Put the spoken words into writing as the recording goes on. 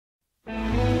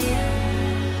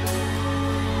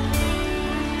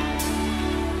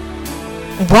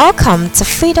Welcome to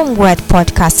Freedom Word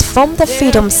Podcast from the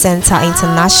Freedom Center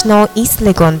International East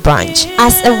Legon branch.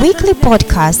 As a weekly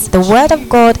podcast, the Word of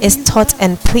God is taught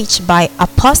and preached by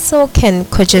Apostle Ken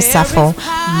Kojosafo,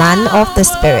 man of the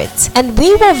Spirit. And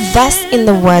we will verse in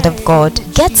the Word of God.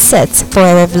 Get set for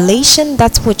a revelation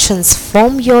that will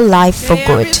transform your life for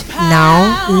good.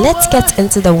 Now, let's get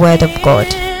into the Word of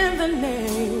God. In the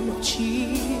name of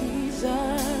Jesus,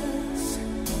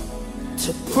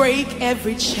 to break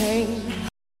every chain.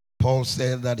 Paul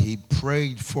said that he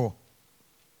prayed for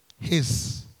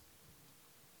his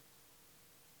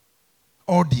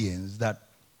audience that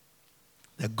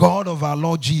the God of our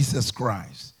Lord Jesus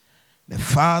Christ, the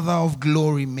Father of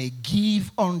glory, may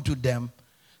give unto them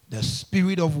the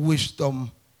spirit of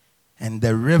wisdom and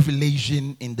the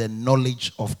revelation in the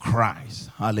knowledge of Christ.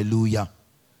 Hallelujah.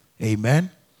 Amen.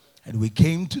 And we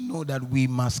came to know that we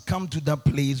must come to that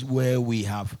place where we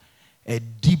have a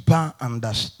deeper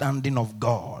understanding of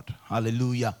God.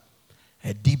 Hallelujah.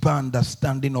 A deeper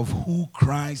understanding of who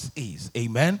Christ is.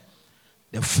 Amen.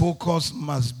 The focus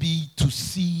must be to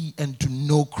see and to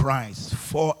know Christ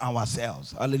for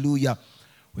ourselves. Hallelujah.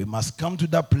 We must come to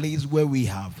that place where we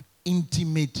have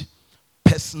intimate,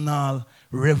 personal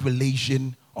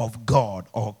revelation of God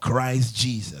or Christ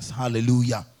Jesus.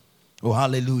 Hallelujah. Oh,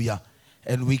 hallelujah.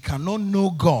 And we cannot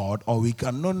know God or we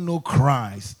cannot know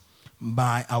Christ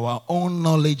by our own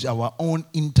knowledge, our own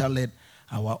intellect,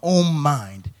 our own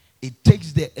mind. It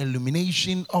takes the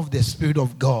illumination of the Spirit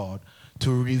of God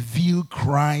to reveal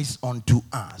Christ unto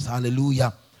us.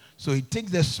 Hallelujah. So it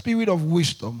takes the Spirit of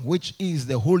wisdom, which is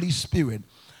the Holy Spirit,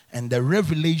 and the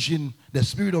revelation, the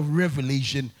Spirit of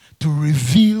revelation, to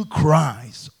reveal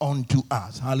Christ unto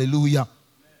us. Hallelujah.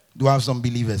 Do I have some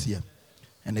believers here?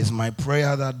 And it's my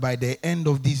prayer that by the end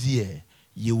of this year,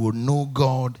 you will know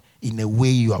God in a way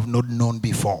you have not known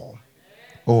before.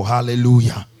 Oh,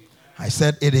 hallelujah. I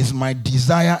said it is my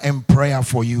desire and prayer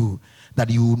for you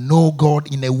that you will know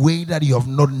God in a way that you have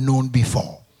not known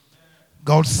before.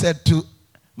 God said to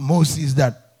Moses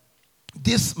that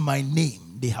this my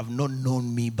name, they have not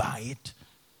known me by it.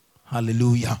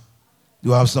 Hallelujah.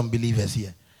 Do I have some believers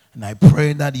here? And I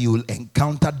pray that you will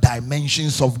encounter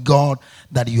dimensions of God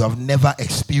that you have never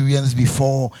experienced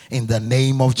before in the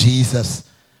name of Jesus.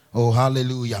 Oh,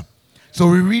 hallelujah. So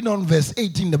we read on verse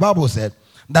 18, the Bible said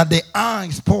that the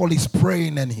eyes, Paul is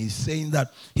praying and he's saying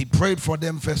that he prayed for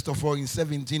them first of all in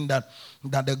 17 that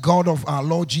the God of our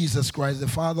Lord Jesus Christ, the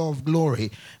Father of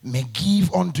glory, may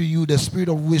give unto you the spirit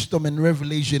of wisdom and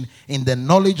revelation in the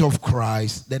knowledge of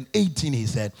Christ. Then 18 he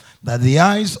said that the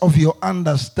eyes of your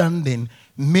understanding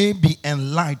may be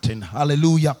enlightened.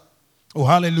 Hallelujah. Oh,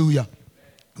 hallelujah.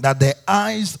 That the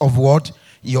eyes of what?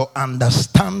 Your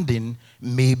understanding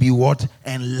may be what?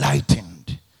 Enlightened.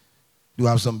 Do you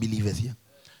have some believers here?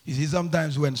 You see,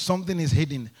 sometimes when something is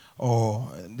hidden, or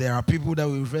there are people that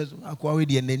will refer to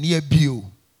Akwawedi and the near view.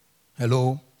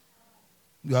 Hello?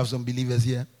 Do you have some believers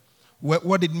here?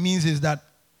 What it means is that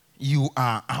you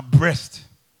are abreast.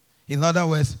 In other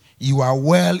words, you are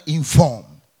well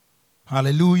informed.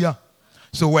 Hallelujah.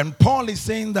 So when Paul is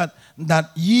saying that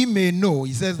ye may know,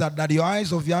 he says that your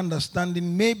eyes of your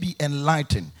understanding may be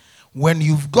enlightened. When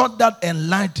you've got that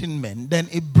enlightenment, then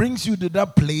it brings you to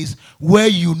that place where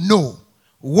you know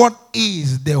what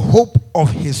is the hope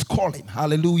of his calling.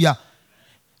 Hallelujah.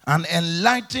 An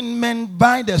enlightenment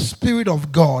by the Spirit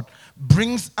of God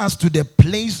brings us to the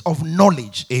place of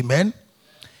knowledge. Amen.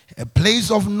 A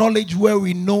place of knowledge where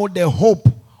we know the hope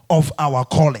of our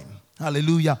calling.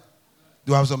 Hallelujah.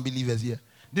 Do I have some believers here?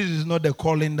 This is not the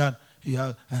calling that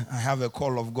I have a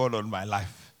call of God on my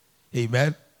life.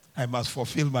 Amen. I must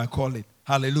fulfill my calling.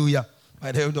 Hallelujah.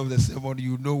 By the end of the sermon,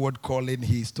 you know what calling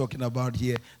he's talking about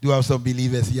here. Do I have some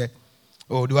believers here?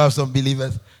 Oh, do I have some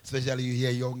believers? Especially you hear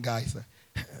young guys.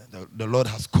 The Lord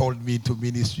has called me to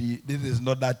ministry. This is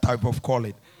not that type of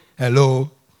calling.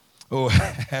 Hello. Oh,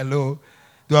 hello.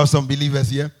 Do I have some believers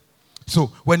here? So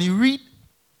when you read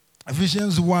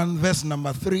Ephesians 1 verse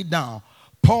number 3 down,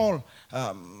 Paul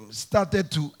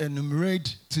started to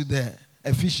enumerate to the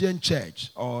Ephesian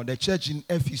church or the church in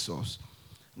Ephesus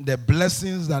the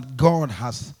blessings that God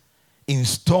has in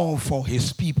store for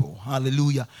his people.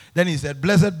 Hallelujah. Then he said,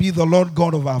 blessed be the Lord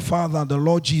God of our Father, the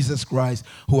Lord Jesus Christ,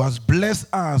 who has blessed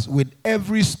us with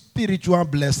every spiritual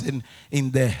blessing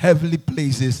in the heavenly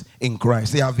places in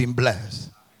Christ. They have been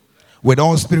blessed with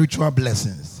all spiritual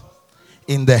blessings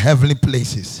in the heavenly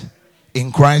places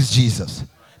in Christ Jesus.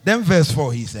 Then verse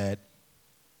 4 he said,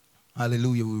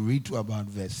 hallelujah, we read to about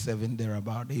verse 7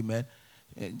 thereabout, amen.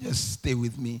 Just stay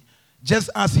with me.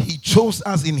 Just as he chose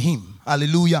us in him,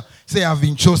 hallelujah. Say, I've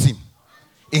been chosen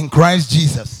in Christ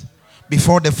Jesus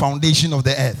before the foundation of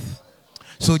the earth.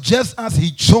 So just as he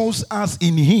chose us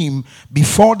in him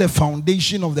before the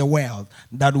foundation of the world,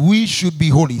 that we should be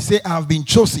holy. Say, I have been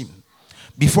chosen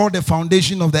before the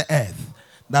foundation of the earth,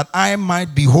 that I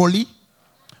might be holy,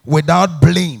 without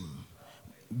blame,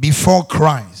 before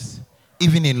Christ,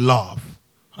 even in love.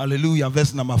 Hallelujah.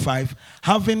 Verse number 5.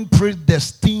 Having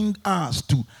predestined us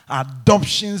to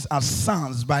adoptions as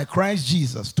sons by Christ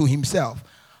Jesus to himself,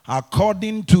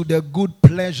 according to the good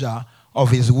pleasure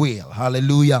of his will.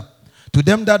 Hallelujah. To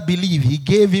them that believe, he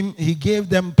gave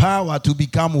them power to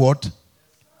become what?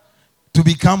 To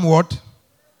become what?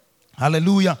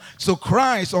 Hallelujah. So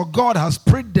Christ or God has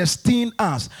predestined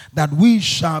us that we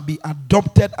shall be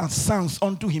adopted as sons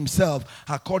unto himself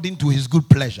according to his good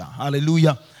pleasure.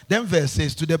 Hallelujah. Then verse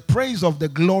says, to the praise of the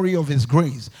glory of his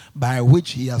grace, by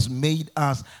which he has made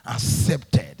us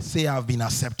accepted. Say, I have been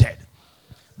accepted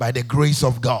by the grace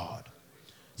of God.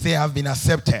 Say, I have been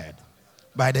accepted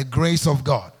by the grace of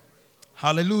God.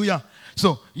 Hallelujah.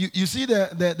 So you see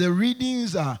the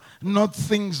readings are not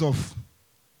things of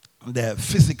the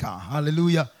physical.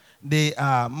 Hallelujah. They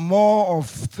are more of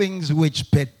things which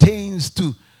pertains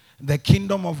to the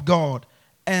kingdom of God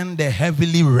and the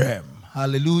heavenly realm.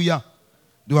 Hallelujah.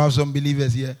 Do I have some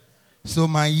believers here? So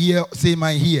my year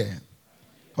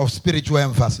of spiritual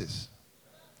emphasis.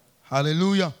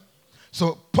 Hallelujah.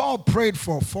 So Paul prayed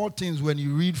for 4 things when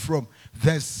you read from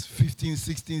verse 15,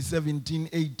 16, 17,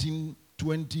 18,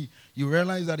 20. You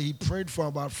realize that he prayed for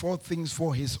about 4 things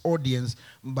for his audience,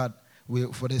 but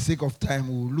for the sake of time,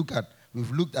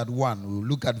 we've looked at one. We'll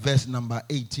look at verse number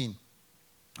 18,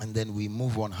 and then we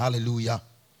move on. Hallelujah.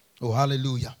 Oh,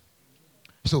 hallelujah.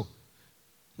 So,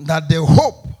 that the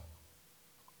hope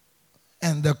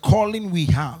and the calling we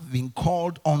have been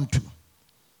called unto,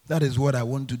 that is what I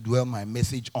want to dwell my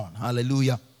message on.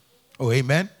 Hallelujah. Oh,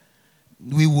 amen.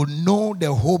 We will know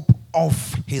the hope of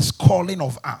his calling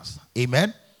of us.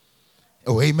 Amen.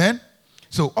 Oh, amen.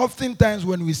 So oftentimes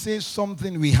when we say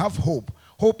something, we have hope.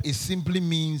 Hope is simply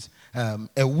means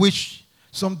a wish,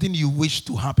 something you wish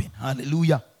to happen.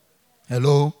 Hallelujah.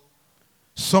 Hello.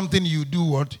 Something you do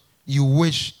what you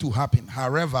wish to happen.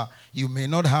 However, you may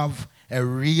not have a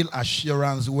real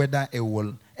assurance whether it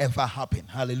will ever happen.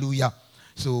 Hallelujah.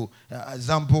 So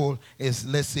example is,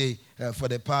 let's say for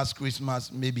the past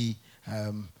Christmas, maybe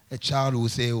a child will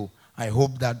say, oh, I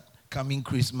hope that coming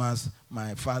Christmas,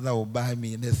 my father will buy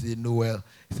me, and they say, Noel,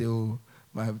 say, oh,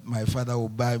 my father will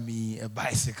buy me a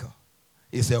bicycle.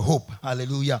 It's a hope.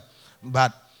 Hallelujah.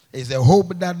 But it's a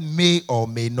hope that may or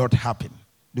may not happen.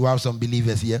 Do I have some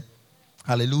believers here?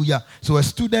 Hallelujah. So a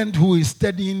student who is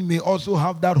studying may also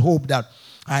have that hope that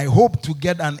I hope to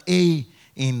get an A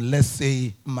in, let's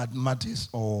say, mathematics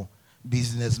or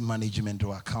business management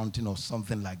or accounting or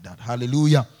something like that.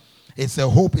 Hallelujah. It's a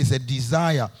hope, it's a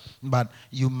desire, but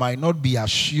you might not be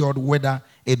assured whether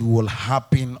it will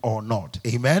happen or not.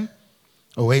 Amen?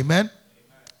 Oh, amen?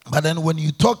 But then when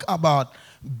you talk about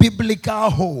biblical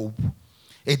hope,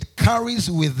 it carries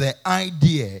with the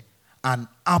idea an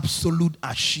absolute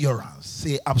assurance.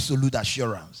 Say absolute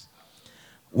assurance.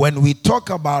 When we talk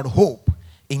about hope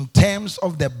in terms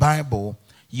of the Bible,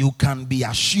 you can be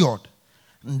assured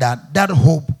that that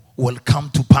hope will come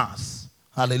to pass.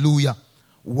 Hallelujah.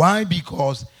 Why?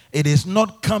 Because it is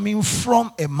not coming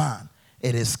from a man.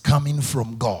 It is coming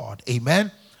from God.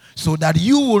 Amen? So that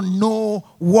you will know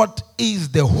what is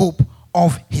the hope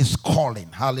of his calling.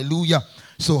 Hallelujah.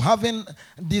 So having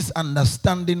this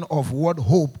understanding of what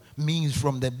hope means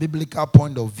from the biblical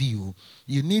point of view,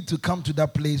 you need to come to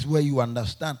that place where you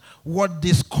understand what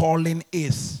this calling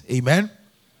is. Amen?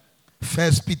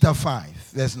 1 Peter 5,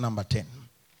 verse number 10.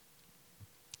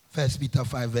 1 Peter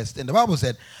 5 verse 10. The Bible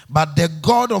said, but the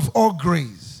God of all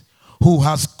grace who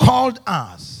has called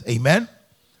us, amen?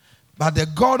 But the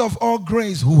God of all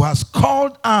grace who has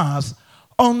called us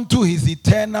unto his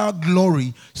eternal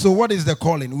glory. So what is the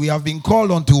calling? We have been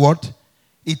called unto what?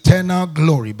 Eternal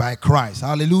glory by Christ.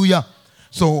 Hallelujah.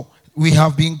 So we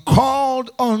have been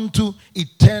called unto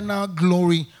eternal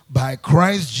glory by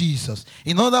Christ Jesus.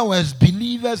 In other words,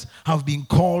 believers have been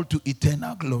called to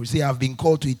eternal glory. Say, I've been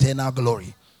called to eternal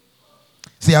glory.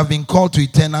 Say, I've been called to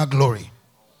eternal glory.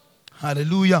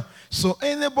 Hallelujah. So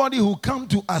anybody who come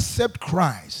to accept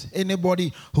Christ,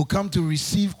 anybody who come to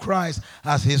receive Christ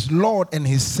as his Lord and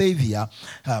his Savior,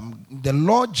 the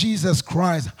Lord Jesus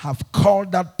Christ have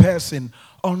called that person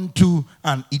unto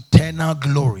an eternal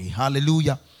glory.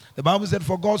 Hallelujah. The Bible said,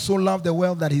 for God so loved the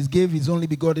world that he gave his only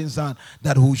begotten Son,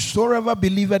 that whosoever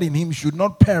believeth in him should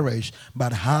not perish,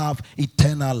 but have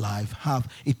eternal life, have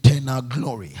eternal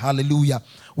glory. Hallelujah.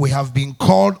 We have been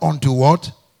called unto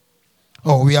what?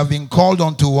 Oh, we have been called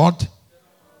unto what?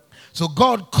 So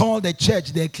God called the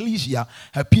church, the ecclesia,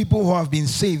 a people who have been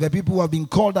saved, a people who have been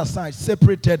called aside,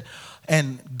 separated.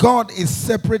 And God is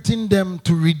separating them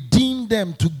to redeem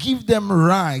them, to give them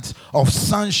rights of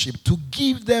sonship, to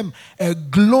give them a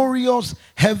glorious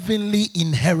heavenly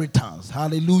inheritance.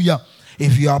 Hallelujah.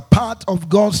 If you are part of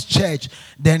God's church,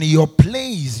 then your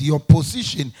place, your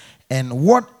position, and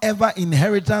whatever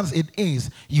inheritance it is,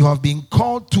 you have been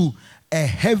called to a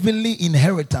heavenly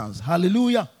inheritance.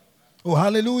 Hallelujah. Oh,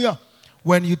 hallelujah.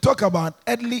 When you talk about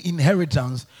earthly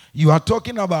inheritance, you are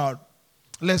talking about,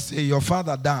 let's say your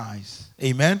father dies.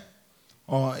 Amen.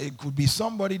 Or it could be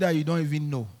somebody that you don't even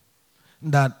know,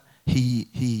 that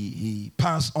he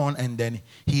passed on, and then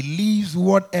he leaves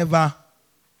whatever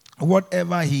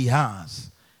he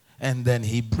has, and then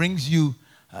he brings you,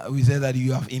 we say that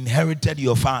you have inherited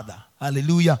your father.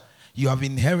 Hallelujah. You have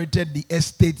inherited the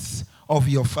estates of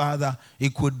your father.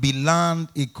 It could be land,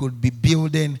 it could be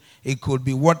building, it could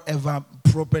be whatever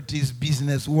properties,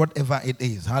 business, whatever it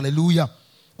is. Hallelujah.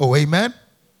 Oh, amen.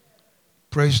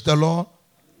 Praise the Lord.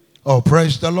 Oh,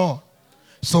 praise the Lord.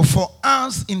 So for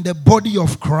us in the body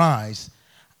of Christ,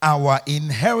 our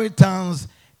inheritance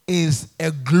is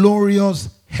a glorious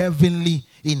heavenly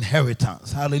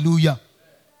inheritance. Hallelujah.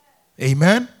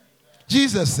 Amen.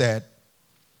 Jesus said,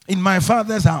 in my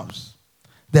Father's house,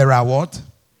 there are what?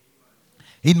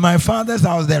 In my Father's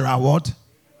house, there are what?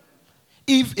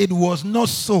 If it was not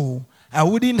so, I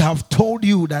wouldn't have told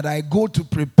you that I go to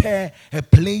prepare a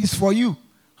place for you.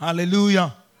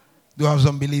 Hallelujah. Do I have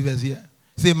some believers here?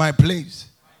 Say, my place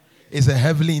is a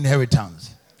heavenly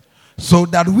inheritance, so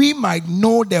that we might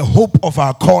know the hope of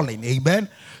our calling. Amen.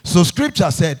 So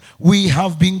scripture said, we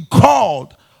have been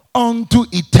called unto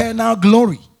eternal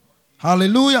glory.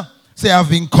 Hallelujah. Say, I've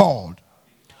been called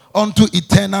unto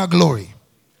eternal glory.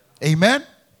 Amen.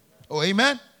 Oh,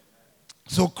 amen.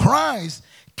 So Christ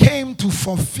came to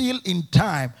fulfill in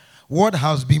time what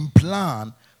has been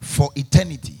planned for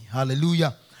eternity.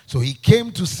 Hallelujah. So he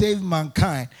came to save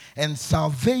mankind, and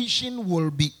salvation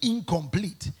will be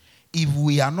incomplete if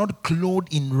we are not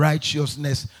clothed in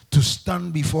righteousness to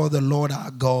stand before the Lord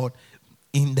our God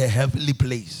in the heavenly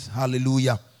place.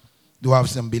 Hallelujah. Do I have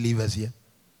some believers here?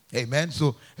 Amen.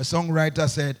 So a songwriter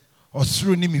said,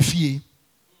 Osruni mifie.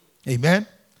 Amen.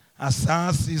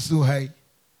 Asasi suhai.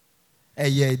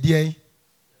 Eye die.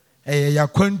 Eye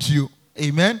yakwentu.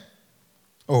 Amen.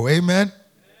 Oh, amen.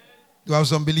 Do I have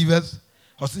some believers?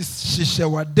 Shisha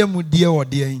wademu die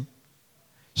wadie.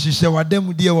 Shisha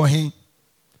wademu die wahin.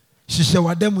 Shisha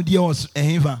wademu die was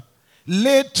ehiva.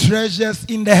 Lay treasures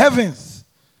in the heavens.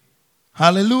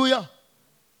 Hallelujah.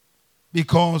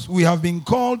 Because we have been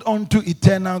called unto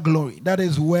eternal glory. That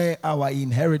is where our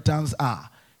inheritance are.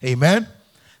 Amen.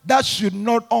 That should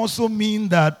not also mean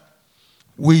that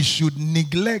we should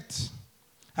neglect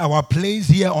our place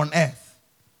here on earth.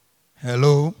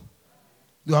 Hello.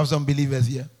 Do you have some believers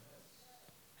here?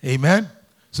 Amen.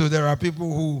 So there are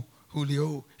people who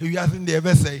you think they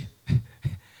ever say,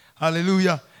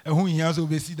 hallelujah, and who he has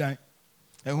obviously died,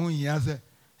 and who he has,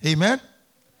 amen.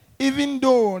 Even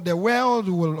though the world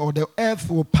will, or the earth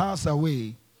will pass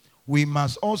away, we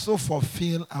must also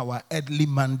fulfill our earthly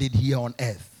mandate here on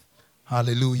earth.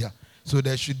 Hallelujah. So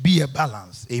there should be a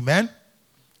balance. Amen.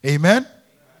 Amen.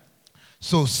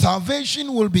 So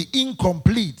salvation will be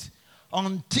incomplete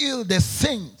until the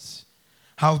saints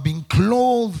have been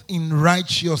clothed in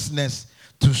righteousness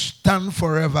to stand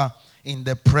forever in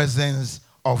the presence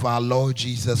of our Lord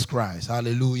Jesus Christ.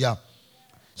 Hallelujah.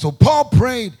 So Paul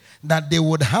prayed that they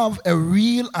would have a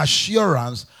real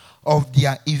assurance of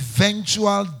their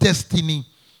eventual destiny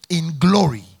in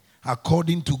glory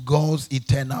according to God's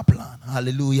eternal plan.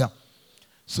 Hallelujah.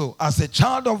 So as a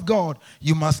child of God,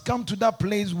 you must come to that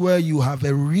place where you have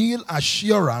a real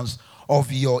assurance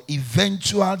of your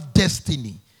eventual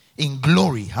destiny in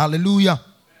glory. Hallelujah.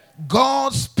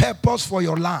 God's purpose for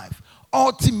your life,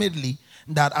 ultimately,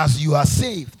 that as you are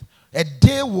saved, a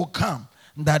day will come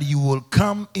that you will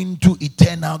come into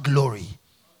eternal glory.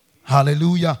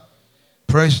 Hallelujah.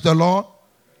 Praise the Lord.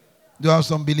 Do you have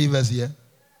some believers here?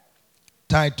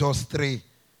 Titus 3,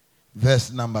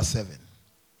 verse number 7.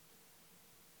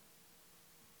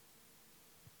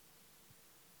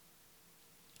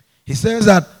 He says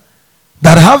that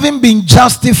having been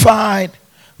justified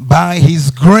by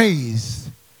his grace,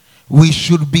 we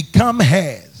should become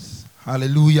heirs.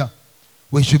 Hallelujah.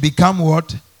 We should become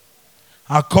what?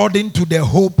 According to the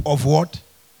hope of what?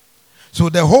 So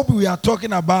the hope we are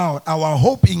talking about, our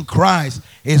hope in Christ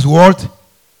is what?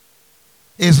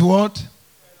 Is what?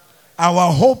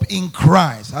 Our hope in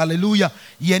Christ. Hallelujah.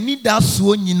 Ye need that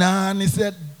so nyina ne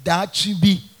said that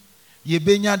be ye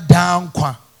benya down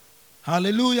kwa.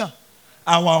 Hallelujah.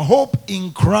 Our hope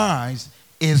in Christ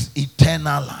is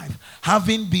eternal life,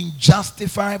 having been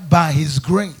justified by his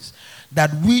grace,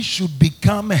 that we should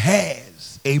become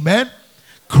heirs. Amen.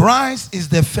 Christ is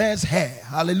the first heir.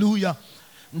 Hallelujah.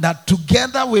 That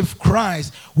together with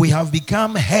Christ we have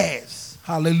become heirs.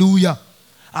 Hallelujah.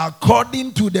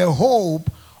 According to the hope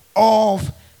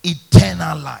of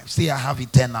eternal life. Say, I have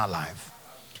eternal life.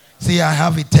 Say, I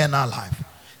have eternal life.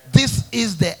 This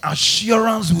is the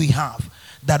assurance we have,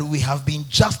 that we have been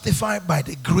justified by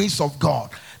the grace of God,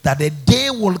 that the day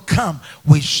will come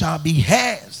we shall be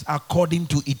heirs according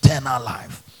to eternal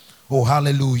life. Oh,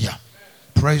 hallelujah.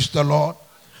 Praise the Lord.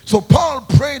 So Paul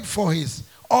prayed for his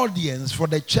audience, for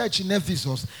the church in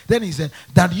Ephesus. Then he said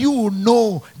that you will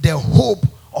know the hope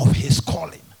of his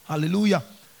calling. Hallelujah.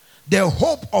 The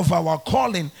hope of our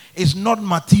calling is not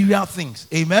material things.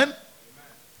 Amen.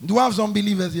 Do I have some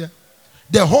believers here?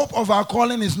 The hope of our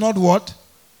calling is not what?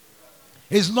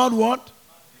 It's not what?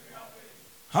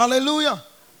 Hallelujah.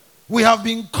 We have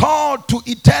been called to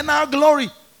eternal glory.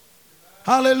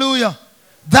 Hallelujah.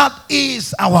 That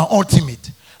is our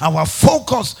ultimate. Our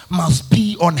focus must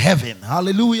be on heaven.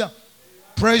 Hallelujah.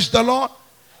 Praise the Lord.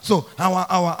 So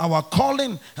our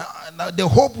calling, the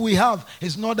hope we have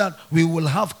is not that we will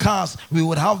have cars, we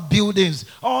will have buildings.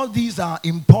 All these are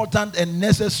important and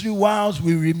necessary whilst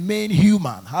we remain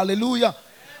human. Hallelujah.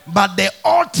 But the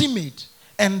ultimate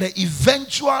and the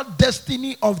eventual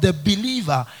destiny of the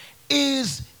believer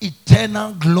is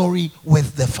eternal glory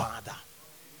with the Father.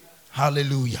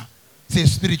 Hallelujah. Say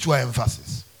spiritual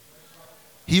emphasis.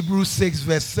 Hebrews 6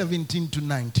 verse 17 to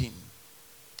 19.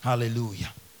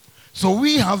 Hallelujah. So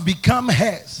we have become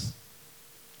heirs.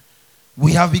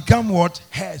 We have become what?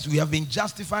 Heirs. We have been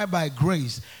justified by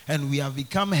grace, and we have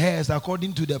become heirs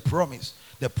according to the promise.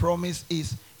 The promise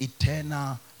is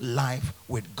eternal life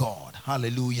with God.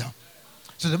 Hallelujah.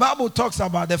 So the Bible talks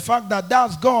about the fact that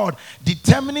that's God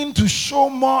determining to show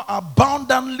more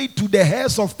abundantly to the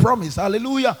heirs of promise.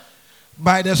 Hallelujah.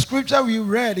 By the scripture we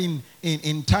read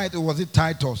in Titus, was it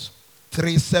Titus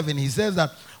 3:7? He says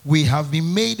that we have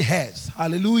been made heirs.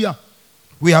 Hallelujah.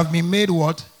 We have been made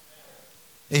what?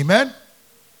 Amen.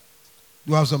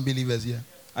 Do you have some believers here?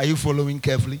 Are you following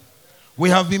carefully? We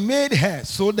have been made heirs.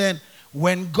 So then,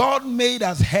 when God made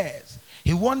us heirs,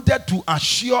 he wanted to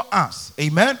assure us.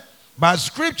 Amen. By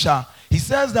scripture, he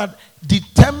says that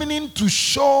determining to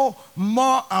show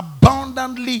more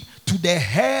abundantly to the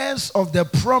heirs of the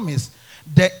promise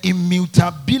the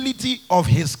immutability of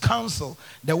his counsel.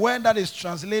 The word that is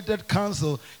translated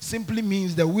counsel simply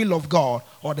means the will of God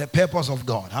or the purpose of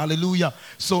God. Hallelujah.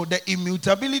 So the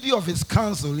immutability of his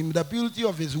counsel, immutability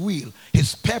of his will,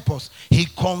 his purpose. He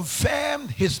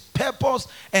confirmed his purpose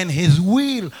and his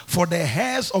will for the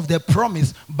heirs of the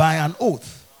promise by an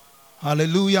oath.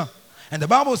 Hallelujah. And the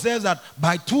Bible says that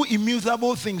by two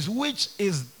immutable things, which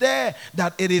is there,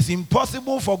 that it is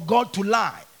impossible for God to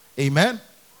lie. Amen.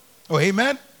 Oh,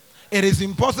 amen. It is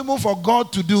impossible for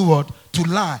God to do what? To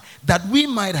lie. That we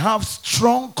might have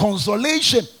strong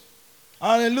consolation.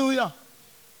 Hallelujah.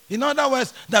 In other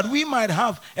words, that we might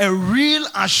have a real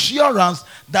assurance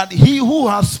that he who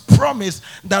has promised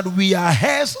that we are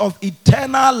heirs of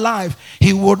eternal life,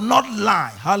 he would not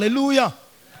lie. Hallelujah.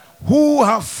 Who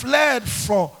have fled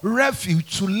for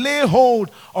refuge to lay hold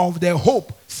of the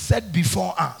hope set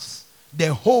before us.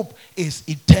 The hope is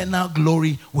eternal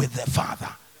glory with the Father.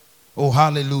 Oh,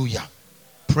 hallelujah.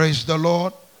 Praise the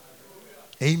Lord.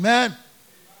 Amen.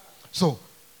 So,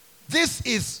 this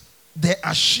is the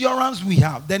assurance we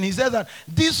have. Then he says that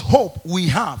this hope we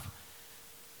have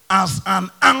as an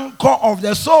anchor of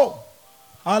the soul.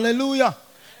 Hallelujah.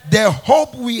 The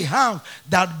hope we have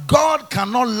that God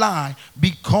cannot lie,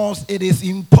 because it is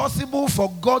impossible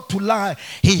for God to lie.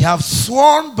 He has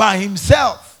sworn by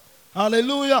himself.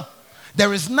 Hallelujah.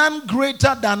 There is none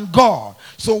greater than God.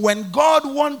 So when God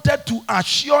wanted to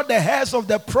assure the heirs of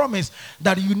the promise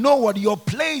that, you know what, your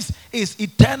place is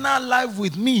eternal life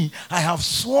with me, I have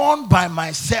sworn by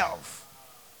myself.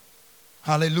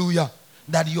 Hallelujah.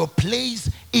 That your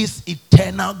place is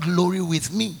eternal glory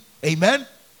with me. Amen.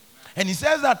 And he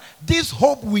says that this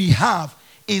hope we have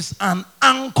is an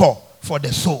anchor for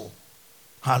the soul.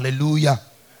 Hallelujah.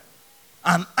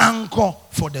 An anchor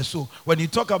for the soul. When you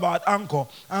talk about anchor,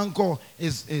 anchor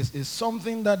is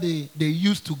something that they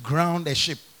use to ground a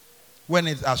ship when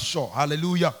it's ashore.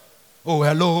 Hallelujah. Oh,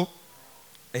 hello.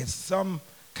 It's some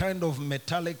kind of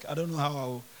metallic, I don't know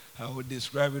how I would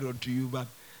describe it unto you, but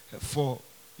for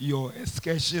your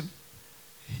excursion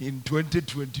in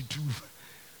 2022,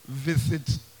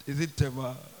 visit, is it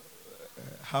Tema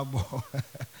Harbor?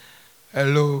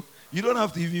 Hello. You don't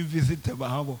have to even visit Tema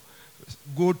Harbor.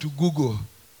 Go to Google.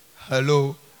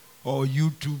 Hello. or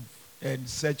YouTube and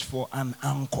search for an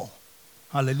anchor.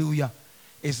 Hallelujah.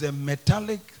 It's a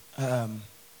metallic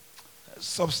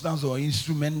substance or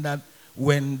instrument that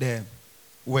when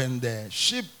the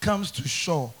ship comes to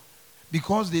shore,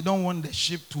 because they don't want the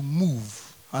ship to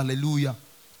move, hallelujah,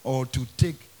 or to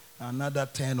take another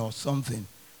turn or something,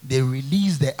 they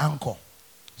release the anchor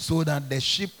so that the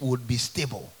ship would be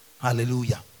stable.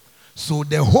 Hallelujah. So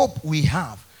the hope we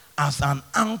have as an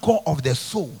anchor of the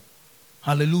soul,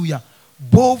 hallelujah,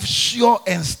 both sure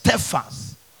and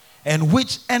steadfast, and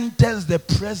which enters the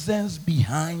presence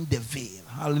behind the veil.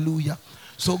 Hallelujah.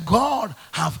 So God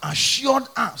have assured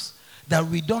us that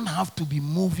we don't have to be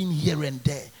moving here and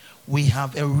there. We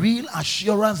have a real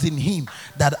assurance in him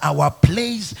that our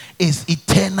place is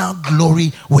eternal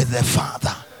glory with the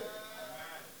Father.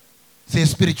 Say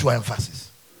spiritual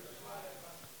emphasis.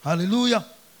 Hallelujah.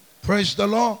 Praise the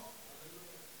Lord.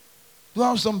 Do I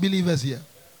have some believers here?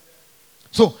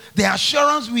 So the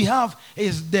assurance we have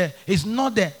is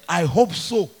not the I hope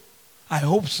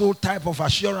so type of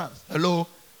assurance. Hello?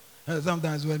 And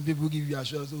sometimes when people give you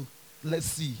assurance, oh, let's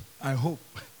see, I hope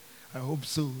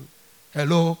so.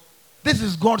 Hello? This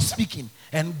is God speaking,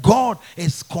 and God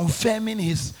is confirming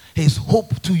his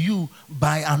hope to you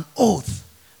by an oath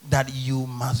that you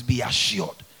must be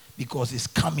assured because it's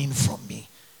coming from me.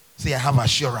 Say, I have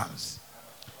assurance.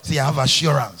 Say, I have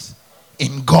assurance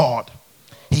in God.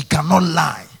 He cannot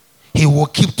lie. He will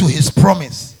keep to his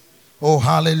promise. Oh,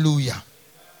 hallelujah.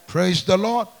 Praise the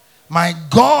Lord. My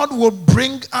God will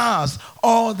bring us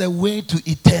all the way to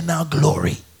eternal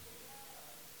glory.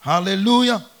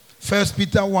 Hallelujah. 1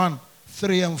 Peter 1,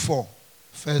 3 and 4.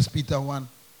 1 Peter 1,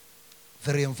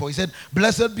 3 and 4. He said,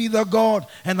 blessed be the God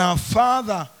and our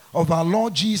Father of our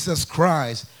Lord Jesus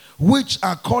Christ, which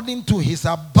according to his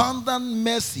abundant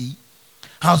mercy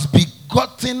has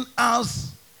begotten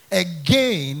us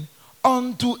again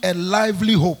unto a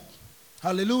lively hope.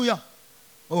 Hallelujah.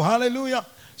 Oh, hallelujah.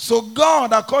 So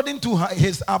God, according to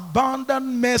his abundant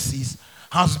mercies,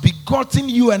 has begotten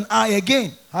you and I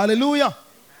again. Hallelujah.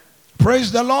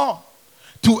 Praise the Lord.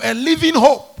 To a living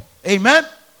hope. Amen.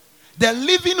 The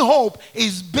living hope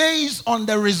is based on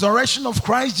the resurrection of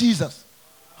Christ Jesus.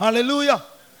 Hallelujah.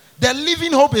 The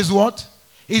living hope is what?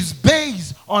 Is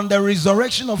based on the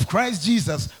resurrection of Christ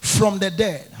Jesus from the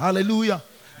dead. Hallelujah.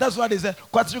 That's why they say,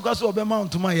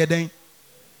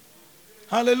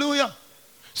 hallelujah.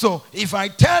 So if I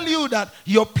tell you that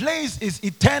your place is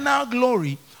eternal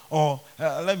glory, or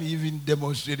let me even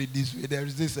demonstrate it this way. There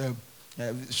is this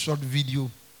short video.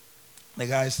 The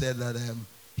guy said that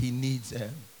he needs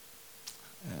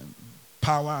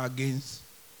power against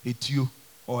a tube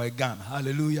or a gun.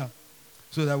 Hallelujah.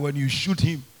 So that when you shoot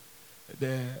him,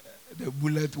 the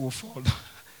bullet will fall.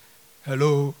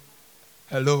 Hello.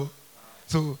 Hello.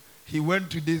 So he went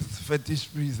to this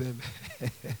fetish priest and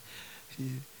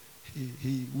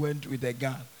he went with a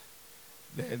gun.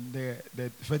 Then the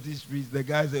fetish priest, the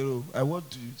guy said, oh, I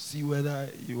want to see whether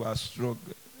you are strong,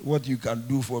 what you can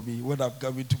do for me, what I'm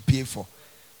coming to pay for.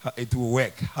 It will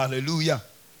work. Hallelujah.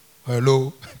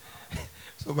 Hello.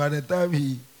 So by the time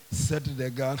he set the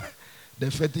gun,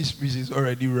 the fetish priest is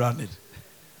already running.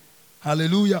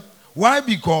 Hallelujah. Why?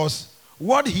 Because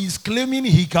what he's claiming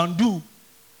he can do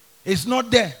is not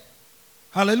there.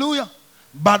 Hallelujah.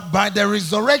 But by the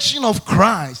resurrection of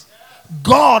Christ,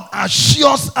 God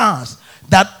assures us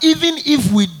that even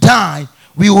if we die,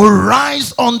 we will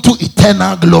rise unto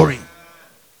eternal glory.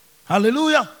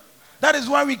 Hallelujah. That is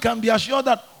why we can be assured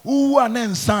that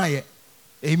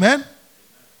amen.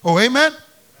 Oh, amen.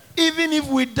 Even if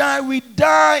we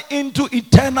die into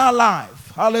eternal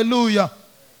life. Hallelujah.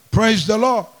 Praise the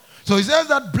Lord. So he says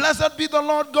that blessed be the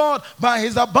Lord God, by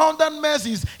his abundant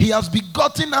mercies, he has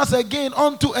begotten us again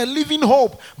unto a living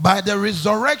hope by the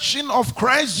resurrection of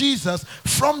Christ Jesus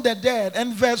from the dead.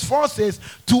 And verse 4 says,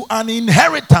 to an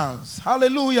inheritance.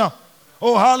 Hallelujah.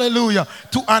 Oh, hallelujah.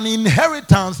 To an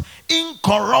inheritance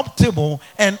incorruptible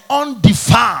and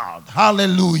undefiled.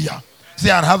 Hallelujah.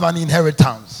 Say, I have an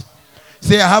inheritance.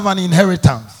 Say, I have an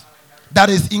inheritance that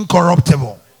is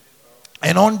incorruptible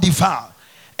and undefiled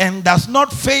and does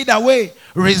not fade away,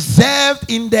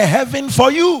 reserved in the heaven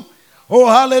for you. Oh,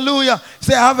 hallelujah.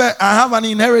 Say, I have an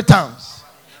inheritance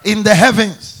in the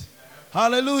heavens.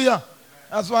 Hallelujah.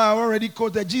 That's why I already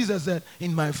quoted. Jesus said,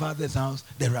 in my Father's house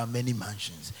there are many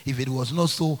mansions. If it was not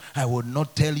so, I would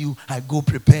not tell you. I go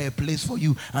prepare a place for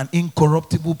you, an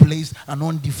incorruptible place, an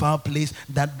undefiled place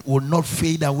that will not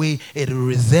fade away. It is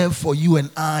reserved for you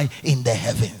and I in the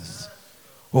heavens.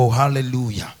 Oh,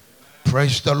 hallelujah.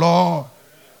 Praise the Lord.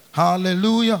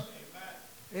 Hallelujah.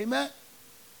 Amen.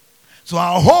 So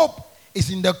our hope is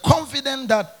in the confidence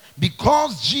that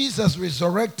because Jesus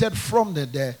resurrected from the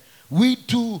dead, we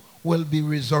too will be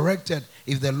resurrected.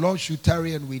 If the Lord should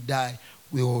tarry and we die,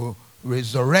 we will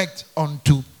resurrect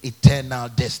unto eternal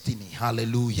destiny.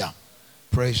 Hallelujah.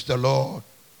 Praise the Lord.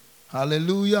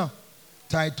 Hallelujah.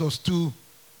 Titus 2,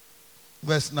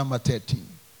 verse number 13.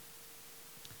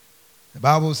 The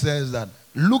Bible says that,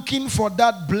 looking for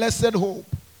that blessed hope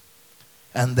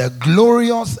and the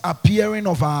glorious appearing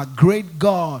of our great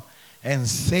God and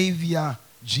Savior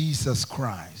Jesus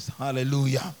Christ.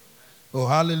 Hallelujah. Oh,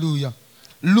 hallelujah.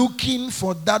 Looking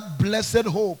for that blessed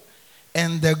hope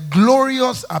and the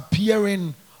glorious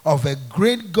appearing of a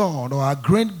great God, or our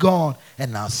great God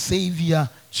and our Savior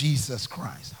Jesus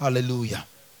Christ. Hallelujah.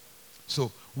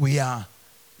 So we are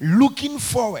looking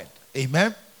forward.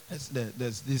 Amen.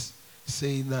 There's this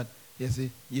saying that,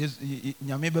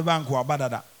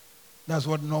 that's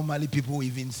what normally people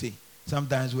even say.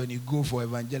 Sometimes when you go for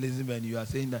evangelism and you are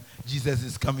saying that Jesus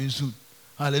is coming soon.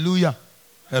 Hallelujah.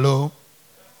 Hello.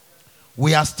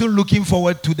 We are still looking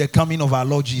forward to the coming of our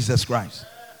Lord Jesus Christ.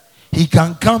 He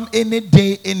can come any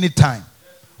day, any time.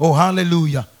 Oh,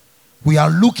 hallelujah. We are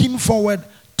looking forward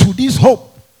to this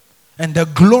hope and the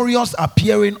glorious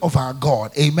appearing of our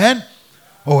God. Amen.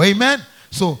 Oh, amen.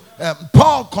 So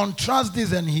Paul contrasts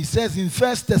this and he says in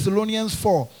 1 Thessalonians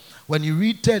 4, when you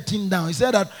read 13 down, he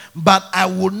said that, but I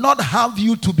would not have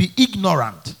you to be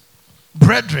ignorant,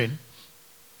 brethren,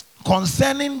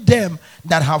 concerning them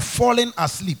that have fallen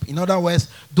asleep. In other words,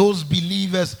 those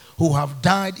believers who have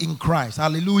died in Christ.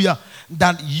 Hallelujah.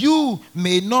 That you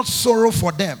may not sorrow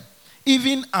for them,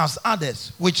 even as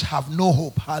others which have no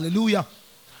hope. Hallelujah.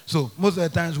 So most of the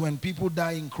times when people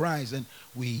die in Christ and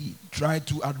we try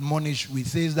to admonish, we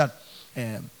say that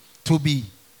to be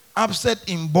absent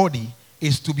in body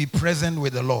is to be present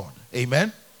with the Lord.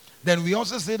 Amen. Then we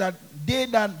also say that they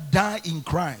that die in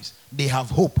Christ, they have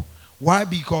hope. Why?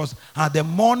 Because at the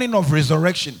morning of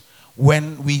resurrection,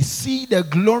 when we see the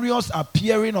glorious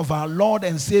appearing of our Lord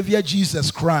and Savior Jesus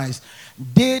Christ,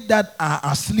 they that are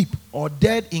asleep or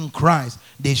dead in Christ,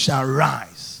 they shall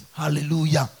rise.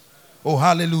 Hallelujah. Oh,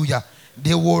 hallelujah.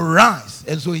 They will rise.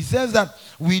 And so he says that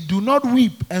we do not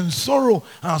weep and sorrow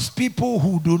as people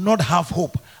who do not have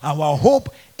hope. Our hope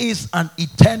is an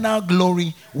eternal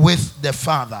glory with the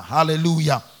Father.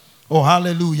 Hallelujah. Oh,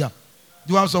 hallelujah.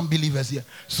 Do you have some believers here?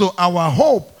 So our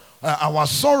hope, our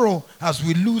sorrow as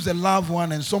we lose a loved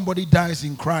one and somebody dies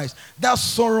in Christ, that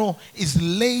sorrow is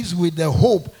laced with the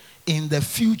hope in the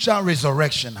future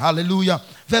resurrection. Hallelujah.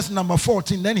 Verse number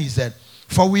 14, then he said,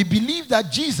 for we believe that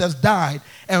Jesus died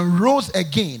and rose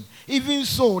again. Even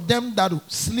so, them that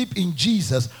sleep in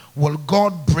Jesus will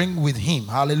God bring with him.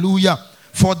 Hallelujah.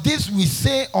 For this we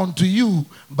say unto you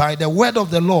by the word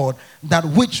of the Lord, that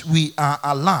which we are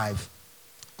alive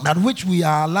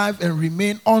and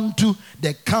remain unto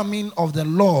the coming of the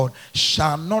Lord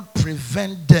shall not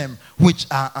prevent them which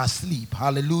are asleep.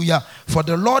 Hallelujah. For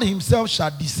the Lord himself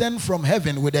shall descend from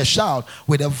heaven with a shout,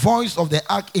 with the voice of the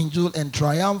archangel and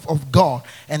triumph of God,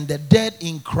 and the dead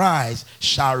in Christ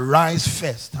shall rise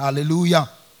first. Hallelujah.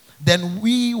 Then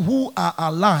we who are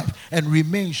alive and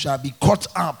remain shall be caught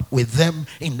up with them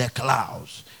in the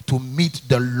clouds to meet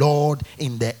the Lord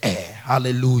in the air.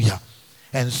 Hallelujah.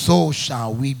 And so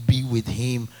shall we be with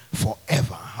him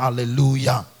forever.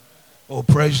 Hallelujah. Oh,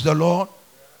 praise the Lord.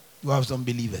 You have some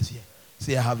believers here.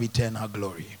 Say, I have eternal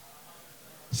glory.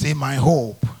 Say, my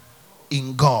hope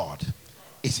in God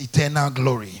is eternal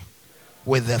glory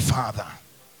with the Father.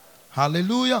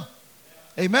 Hallelujah.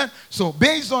 Amen. So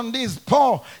based on this,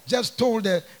 Paul just told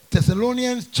the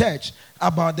Thessalonian church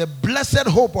about the blessed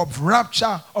hope of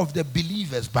rapture of the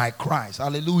believers by Christ.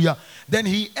 Hallelujah. Then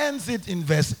he ends it in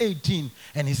verse 18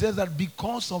 and he says that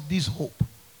because of this hope,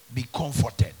 be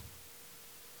comforted.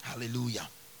 Hallelujah.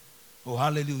 Oh,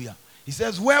 hallelujah. He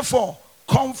says, wherefore,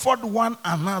 comfort one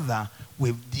another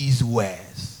with these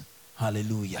words.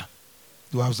 Hallelujah.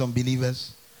 Do you have some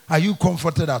believers? Are you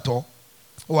comforted at all?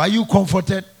 Or are you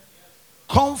comforted?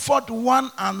 Comfort one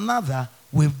another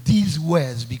with these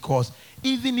words, because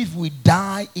even if we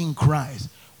die in Christ,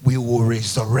 we will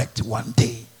resurrect one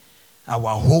day.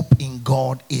 Our hope in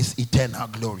God is eternal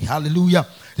glory. Hallelujah.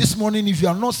 This morning, if you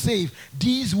are not saved,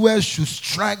 these words should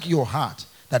strike your heart,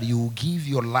 that you will give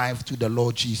your life to the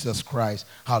Lord Jesus Christ.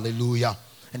 Hallelujah.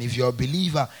 And if you're a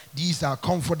believer, these are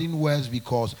comforting words,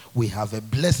 because we have a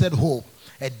blessed hope,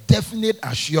 a definite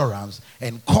assurance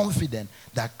and confidence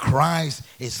that Christ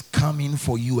is coming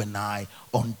for you and I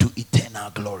unto eternal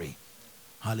glory.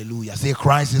 Hallelujah. Say,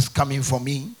 Christ is coming for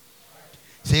me.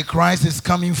 Say, Christ is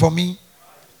coming for me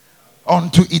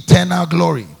unto eternal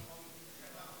glory.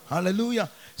 Hallelujah.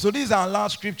 So this is our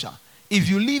last scripture. If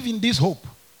you live in this hope,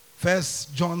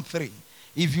 First John 3.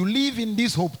 If you live in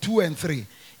this hope, 2 and 3.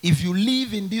 If you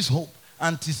live in this hope,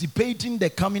 anticipating the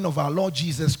coming of our Lord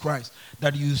Jesus Christ,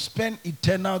 that you spend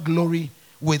eternal glory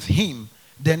with him,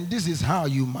 then this is how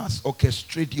you must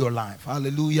orchestrate your life.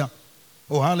 Hallelujah.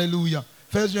 Oh, hallelujah.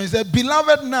 First John said,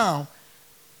 beloved, now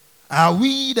are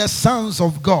we the sons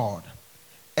of God,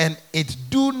 and it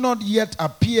do not yet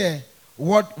appear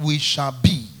what we shall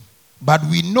be. But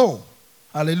we know,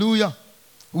 hallelujah,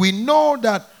 we know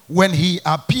that when he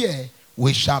appear,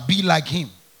 we shall be like him,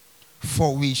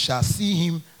 for we shall see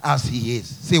him as he is.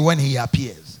 Say, when he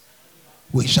appears,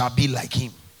 we shall be like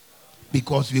him,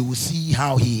 because we will see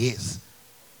how he is.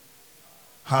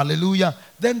 Hallelujah.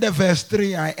 Then the verse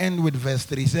 3, I end with verse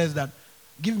 3, says that,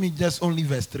 give me just only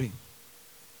verse 3.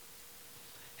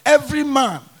 Every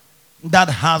man that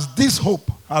has this hope,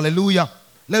 hallelujah,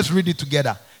 let's read it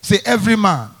together. Say, every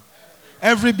man,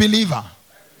 every believer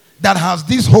that has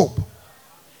this hope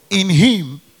in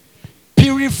him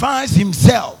purifies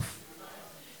himself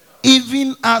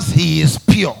even as he is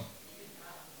pure.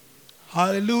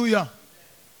 Hallelujah.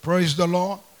 Praise the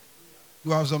Lord.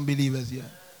 You have some believers here.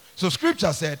 So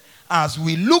scripture said, as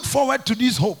we look forward to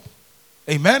this hope,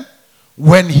 amen,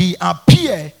 when he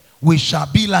appear, we shall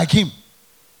be like him.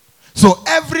 So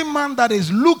every man that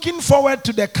is looking forward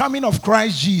to the coming of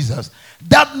Christ Jesus,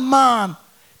 that man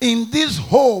in this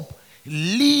hope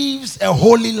lives a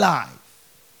holy life.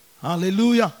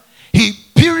 Hallelujah. He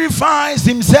purifies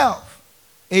himself.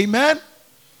 Amen.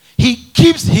 He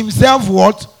keeps himself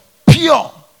what?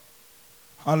 Pure.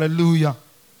 Hallelujah.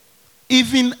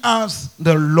 Even as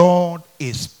the Lord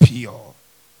is pure.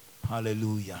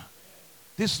 Hallelujah.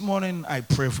 This morning I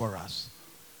pray for us.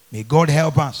 May God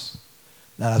help us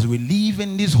that as we live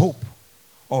in this hope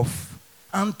of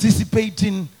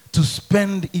anticipating to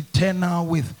spend eternal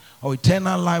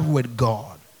life with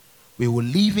God, we will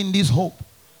live in this hope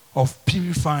of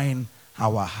purifying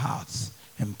our hearts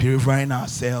and purifying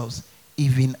ourselves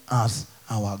even as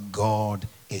our God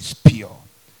is pure.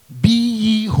 Be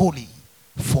ye holy,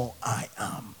 for I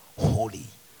am holy.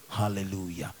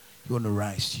 Hallelujah. You want to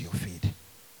rise to your feet.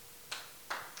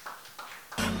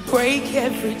 Break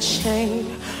every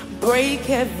chain, break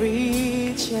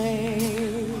every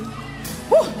chain.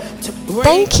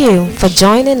 Thank you for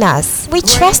joining us. We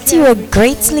trust you are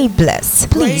greatly blessed.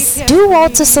 Please do well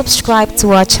to subscribe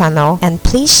to our channel and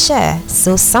please share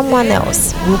so someone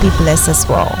else will be blessed as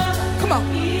well. Come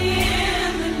on.